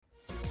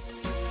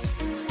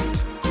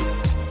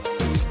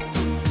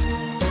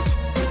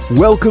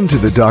Welcome to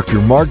the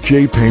Dr. Mark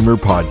J. Pamer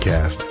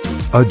podcast,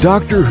 a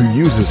doctor who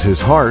uses his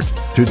heart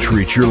to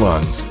treat your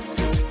lungs.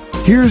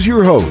 Here's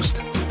your host,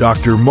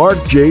 Dr. Mark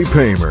J.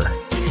 Pamer.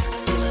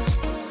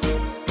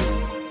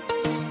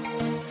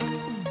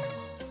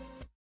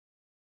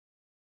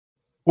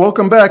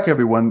 Welcome back,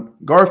 everyone.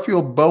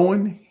 Garfield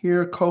Bowen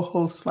here,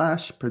 co-host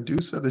 /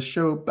 producer of the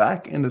show,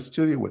 back in the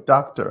studio with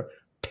Dr.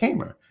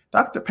 Pamer.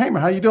 Dr. Pamer,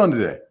 how you doing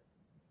today?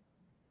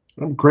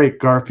 I'm great,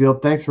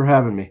 Garfield. Thanks for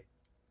having me.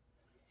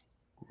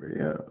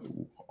 Yeah,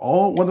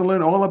 want to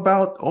learn all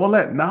about all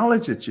that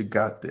knowledge that you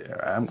got there.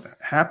 I'm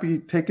happy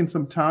taking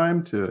some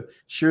time to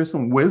share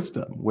some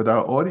wisdom with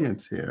our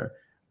audience here.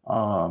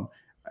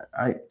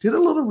 I did a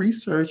little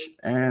research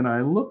and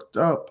I looked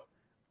up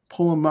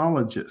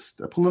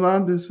pulmonologist. A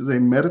pulmonologist is a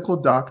medical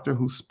doctor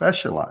who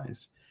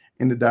specializes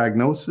in the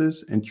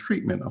diagnosis and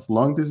treatment of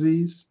lung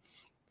disease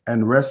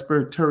and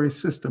respiratory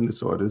system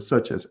disorders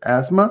such as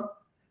asthma,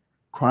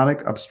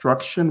 chronic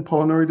obstruction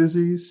pulmonary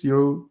disease,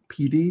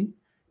 COPD,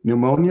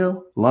 pneumonia,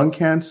 lung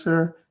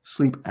cancer,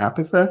 sleep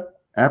apnea.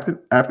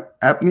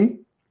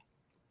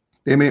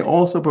 They may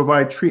also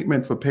provide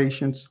treatment for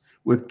patients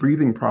with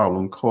breathing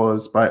problems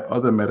caused by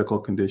other medical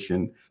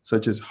conditions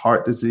such as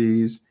heart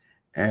disease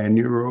and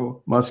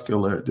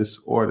neuromuscular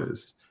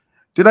disorders.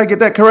 Did I get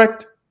that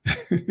correct?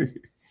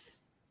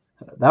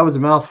 That was a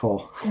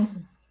mouthful.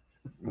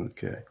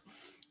 Okay.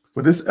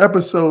 For this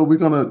episode, we're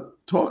going to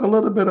talk a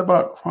little bit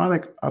about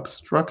chronic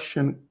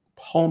obstruction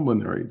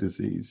pulmonary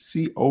disease,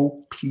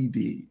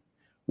 COPD.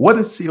 What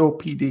is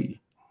COPD?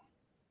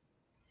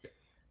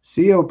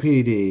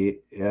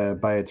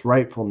 COPD, by its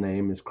rightful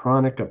name, is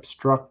chronic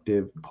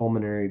obstructive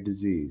pulmonary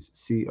disease,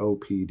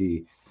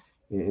 COPD.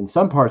 In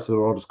some parts of the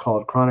world, it's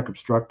called chronic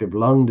obstructive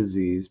lung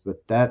disease,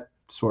 but that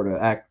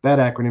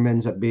acronym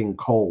ends up being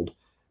cold.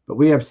 But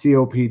we have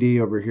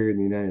COPD over here in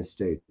the United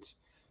States.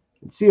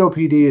 And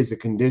COPD is a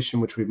condition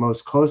which we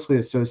most closely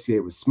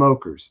associate with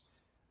smokers.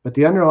 But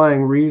the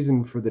underlying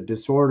reason for the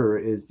disorder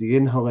is the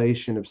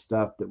inhalation of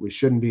stuff that we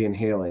shouldn't be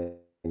inhaling.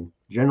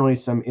 Generally,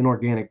 some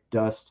inorganic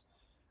dust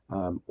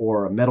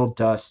or a metal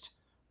dust,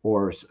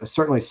 or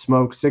certainly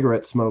smoke.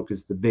 Cigarette smoke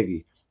is the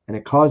biggie. And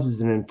it causes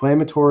an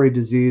inflammatory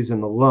disease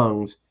in the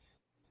lungs,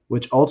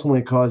 which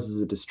ultimately causes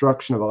the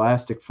destruction of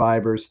elastic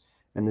fibers.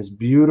 And this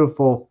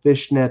beautiful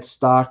fishnet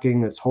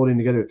stocking that's holding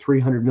together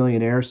 300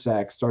 million air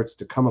sacs starts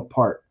to come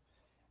apart.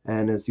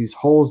 And as these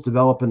holes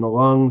develop in the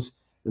lungs,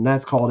 then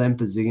that's called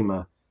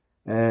emphysema.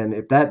 And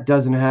if that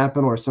doesn't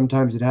happen, or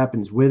sometimes it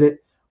happens with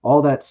it,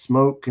 all that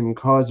smoke can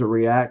cause a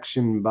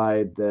reaction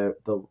by the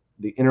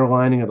inner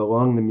lining of the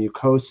lung, the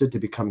mucosa, to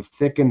become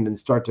thickened and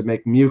start to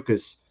make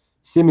mucus,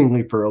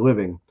 seemingly for a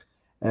living.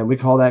 And we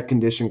call that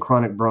condition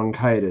chronic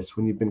bronchitis,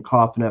 when you've been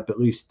coughing up at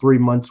least 3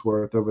 months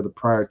worth over the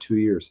prior 2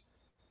 years.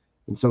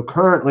 And so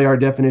currently our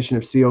definition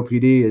of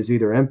COPD is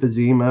either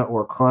emphysema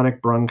or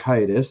chronic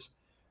bronchitis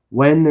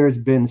when there's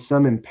been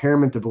some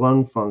impairment of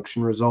lung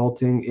function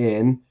resulting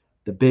in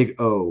the big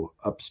O,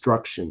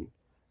 obstruction,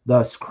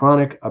 thus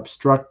chronic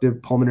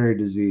obstructive pulmonary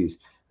disease.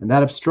 And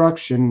that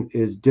obstruction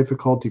is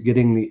difficulty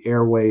getting the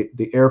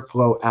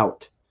airflow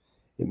out.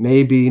 It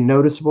may be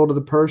noticeable to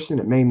the person,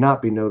 it may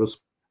not be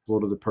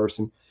noticeable to the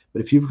person,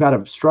 but if you've got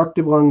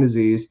obstructive lung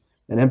disease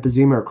and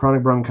emphysema or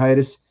chronic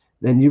bronchitis,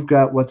 then you've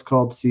got what's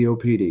called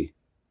COPD.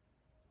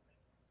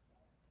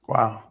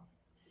 Wow.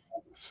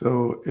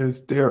 So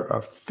is there a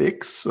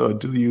fix, or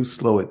do you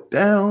slow it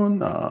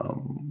down?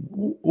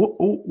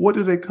 What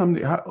do they come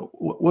to?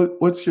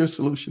 What's your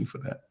solution for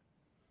that?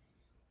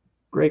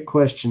 Great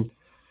question.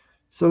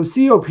 So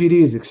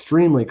COPD is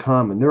extremely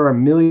common. There are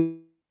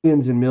millions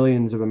and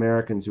millions of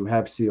Americans who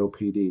have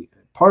COPD.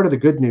 Part of the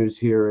good news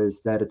here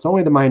is that it's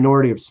only the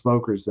minority of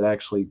smokers that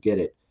actually get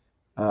it.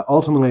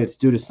 Ultimately, it's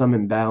due to some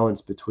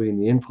imbalance between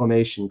the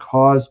inflammation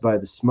caused by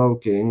the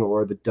smoking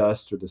or the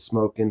dust or the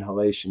smoke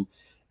inhalation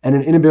and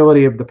an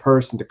inability of the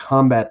person to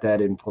combat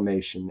that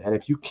inflammation. And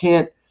if you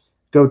can't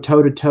go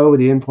toe-to-toe with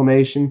the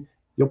inflammation,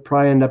 you'll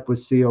probably end up with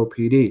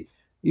COPD.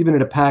 Even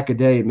at a pack a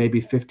day, maybe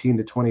 15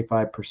 to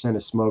 25%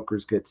 of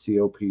smokers get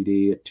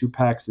COPD. At 2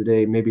 packs a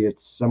day, maybe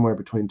it's somewhere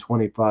between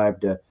 25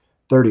 to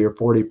 30 or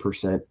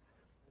 40%.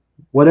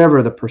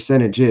 Whatever the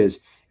percentage is,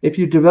 if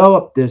you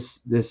develop this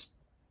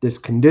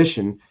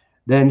condition,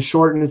 then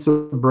shortness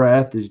of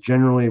breath is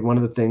generally one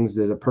of the things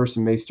that a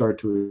person may start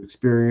to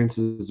experience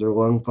as their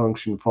lung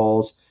function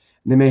falls.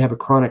 And they may have a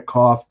chronic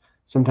cough.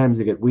 Sometimes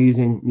they get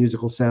wheezing,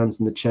 musical sounds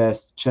in the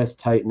chest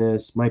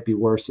tightness, might be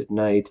worse at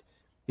night.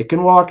 It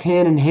can walk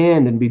hand in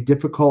hand and be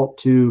difficult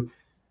to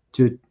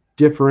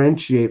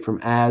differentiate from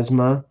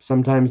asthma.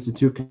 Sometimes the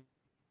two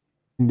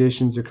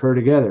conditions occur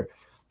together.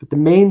 But the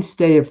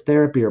mainstay of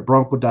therapy are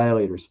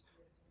bronchodilators,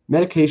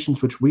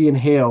 medications which we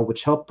inhale,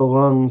 which help the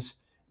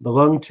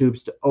lung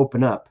tubes to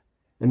open up.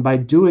 And by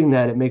doing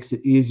that, it makes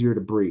it easier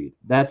to breathe.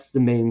 That's the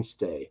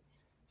mainstay.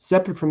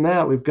 Separate from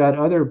that, we've got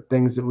other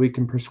things that we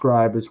can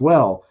prescribe as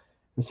well.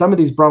 And some of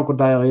these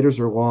bronchodilators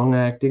are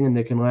long-acting, and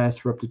they can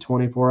last for up to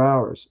 24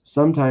 hours.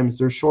 Sometimes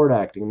they're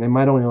short-acting, and they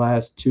might only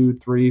last 2,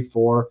 3,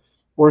 4,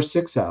 or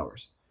 6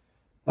 hours.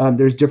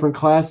 There's different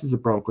classes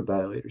of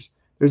bronchodilators.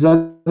 There's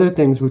other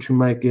things which we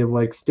might give,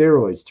 like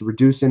steroids, to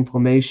reduce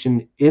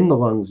inflammation in the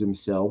lungs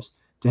themselves,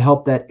 to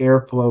help that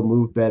airflow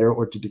move better,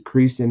 or to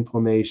decrease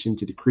inflammation,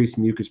 to decrease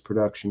mucus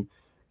production.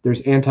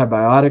 There's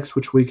antibiotics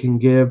which we can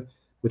give,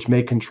 which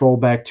may control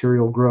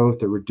bacterial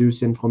growth or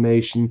reduce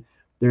inflammation.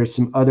 There's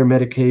some other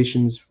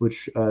medications,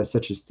 which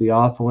such as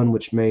theophylline,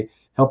 which may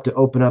help to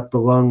open up the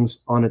lungs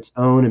on its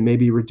own and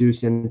maybe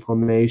reduce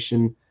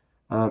inflammation.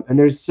 And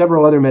there's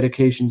several other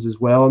medications as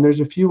well. And there's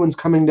a few ones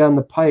coming down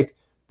the pike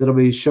that'll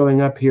be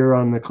showing up here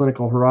on the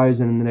clinical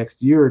horizon in the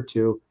next year or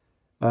two,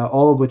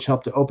 all of which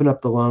help to open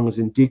up the lungs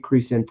and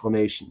decrease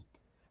inflammation.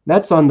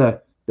 That's on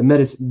the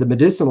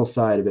medicinal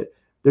side of it.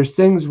 There's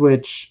things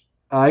which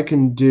I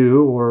can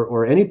do,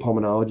 or any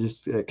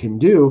pulmonologist can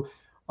do,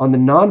 on the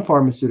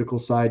non-pharmaceutical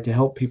side to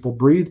help people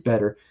breathe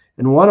better.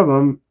 And one of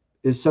them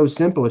is so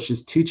simple. It's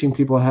just teaching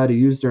people how to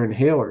use their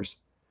inhalers.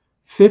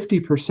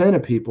 50%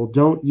 of people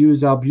don't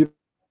use albuterol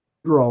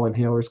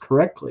inhalers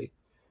correctly.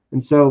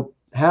 And so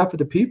half of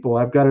the people,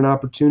 I've got an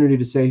opportunity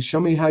to say, show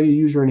me how you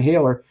use your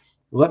inhaler.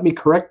 Let me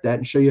correct that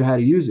and show you how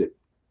to use it.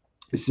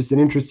 It's just an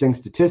interesting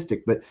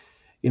statistic. But,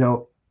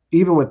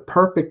 even with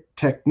perfect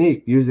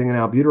technique using an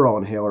albuterol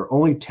inhaler,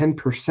 only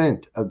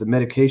 10% of the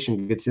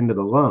medication gets into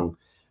the lung.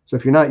 So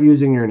if you're not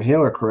using your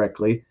inhaler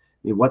correctly,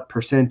 what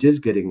percent is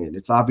getting in?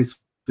 It's obviously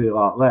a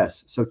lot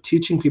less. So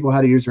teaching people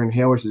how to use their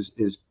inhalers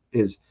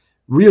is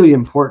really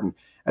important,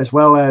 as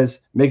well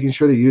as making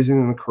sure they're using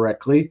them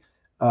correctly.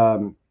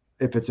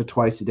 If it's a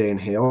twice a day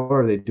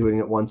inhaler, are they doing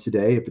it once a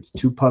day? If it's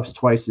 2 puffs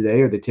twice a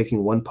day, are they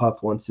taking 1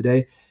 puff once a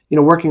day?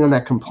 Working on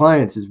that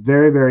compliance is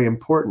very, very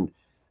important.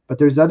 But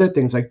there's other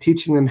things like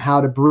teaching them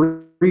how to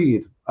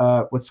breathe,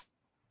 what's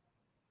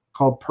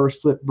called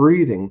pursed lip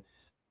breathing,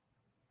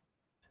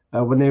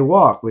 when they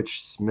walk,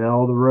 which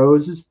smell the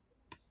roses,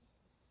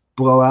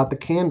 blow out the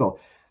candle.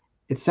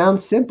 It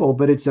sounds simple,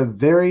 but it's a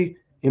very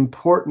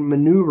important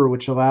maneuver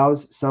which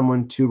allows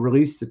someone to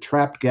release the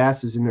trapped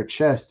gases in their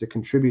chest to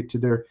contribute to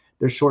their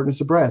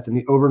shortness of breath and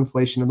the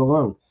overinflation of the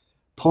lung.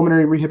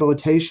 Pulmonary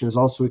rehabilitation is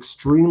also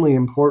extremely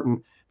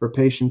important for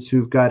patients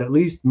who've got at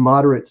least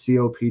moderate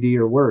COPD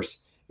or worse.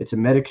 It's a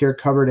Medicare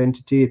covered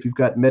entity. If you've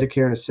got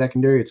Medicare in a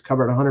secondary, it's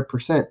covered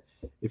 100%.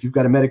 If you've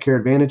got a Medicare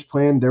Advantage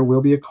plan, there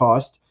will be a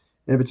cost.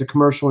 And if it's a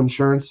commercial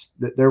insurance,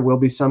 there will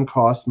be some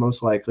cost,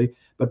 most likely.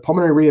 But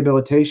pulmonary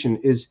rehabilitation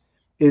is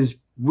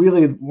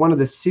really one of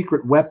the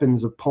secret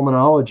weapons of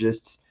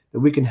pulmonologists,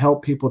 that we can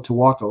help people to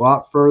walk a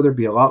lot further,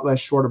 be a lot less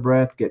short of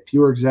breath, get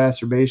fewer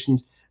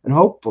exacerbations, and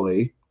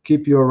hopefully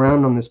keep you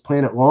around on this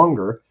planet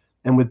longer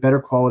and with better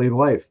quality of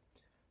life.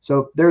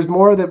 So there's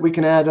more that we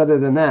can add other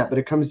than that, but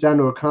it comes down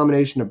to a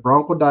combination of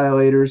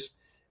bronchodilators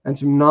and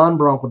some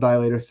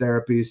non-bronchodilator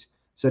therapies,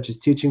 such as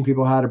teaching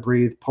people how to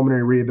breathe,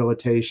 pulmonary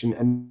rehabilitation,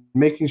 and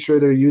making sure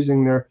they're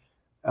using their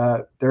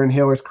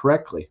inhalers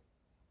correctly.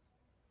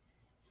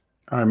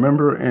 I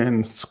remember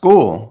in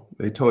school,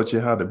 they taught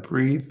you how to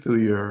breathe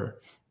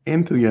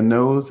in through your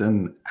nose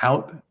and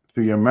out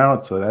through your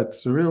mouth. So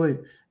that's really,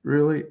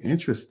 really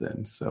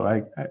interesting. So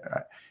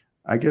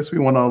I guess we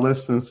want our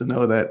listeners to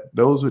know that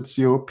those with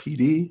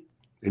COPD,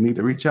 they need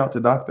to reach out to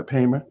Dr.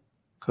 Pamer,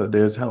 because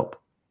there's help.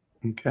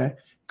 Okay,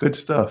 good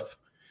stuff.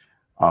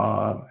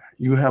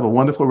 You have a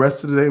wonderful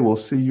rest of the day. We'll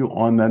see you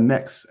on the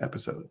next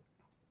episode.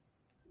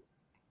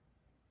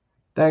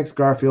 Thanks,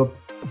 Garfield.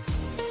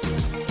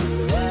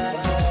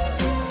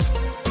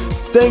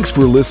 Thanks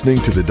for listening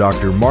to the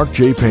Dr. Mark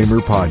J. Pamer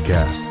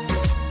podcast.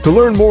 To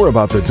learn more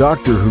about the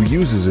doctor who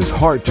uses his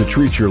heart to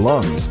treat your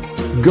lungs,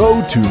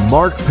 go to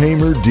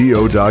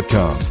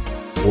markpamerdo.com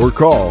or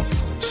call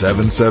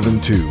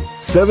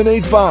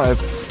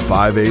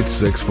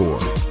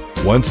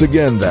 772-785-5864. Once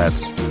again,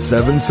 that's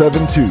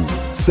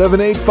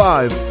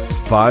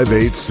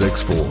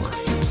 772-785-5864.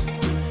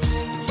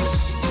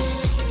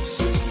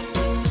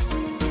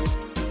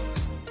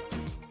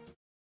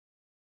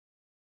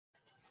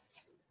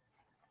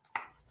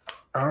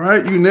 All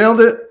right, you nailed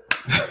it.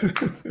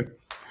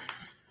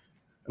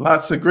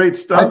 Lots of great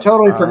stuff. I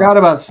totally forgot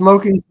about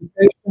smoking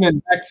cessation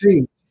and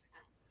vaccines.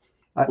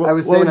 I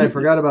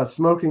forgot about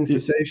smoking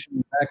cessation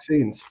and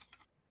vaccines.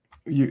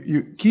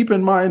 You keep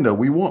in mind though,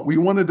 we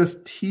wanted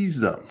to tease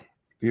them.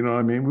 You know what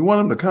I mean? We want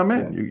them to come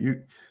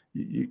in.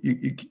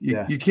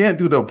 Yeah. You can't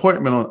do the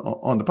appointment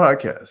on the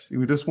podcast.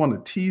 You just want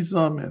to tease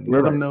them and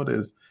let them know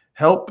there's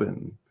help,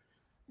 and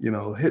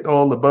hit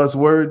all the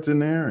buzzwords in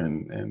there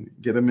and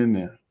get them in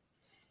there.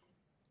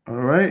 All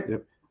right.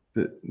 Yep.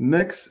 The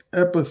next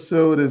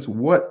episode is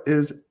what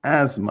is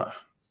asthma?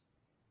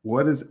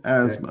 What is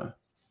asthma?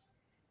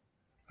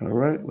 Okay. All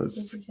right,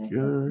 let's get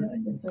her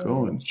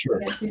going.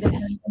 Sure.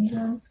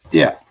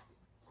 Yeah.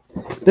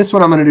 This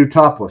one I'm going to do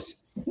topless.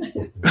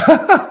 It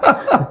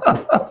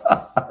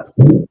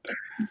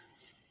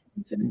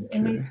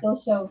may still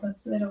show,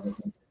 but put it over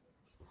here.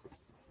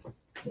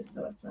 Just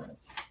so it's not.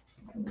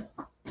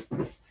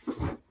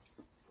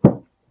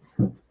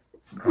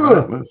 All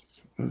right,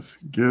 let's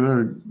get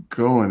her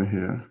going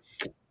here.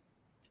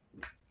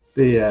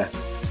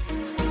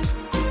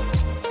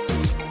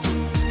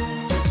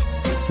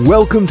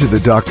 Welcome to the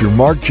Dr.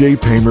 Mark J.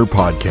 Pamer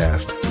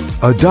podcast,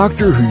 a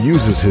doctor who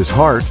uses his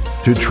heart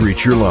to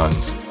treat your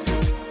lungs.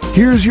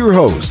 Here's your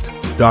host,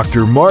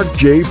 Dr. Mark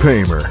J.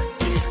 Pamer.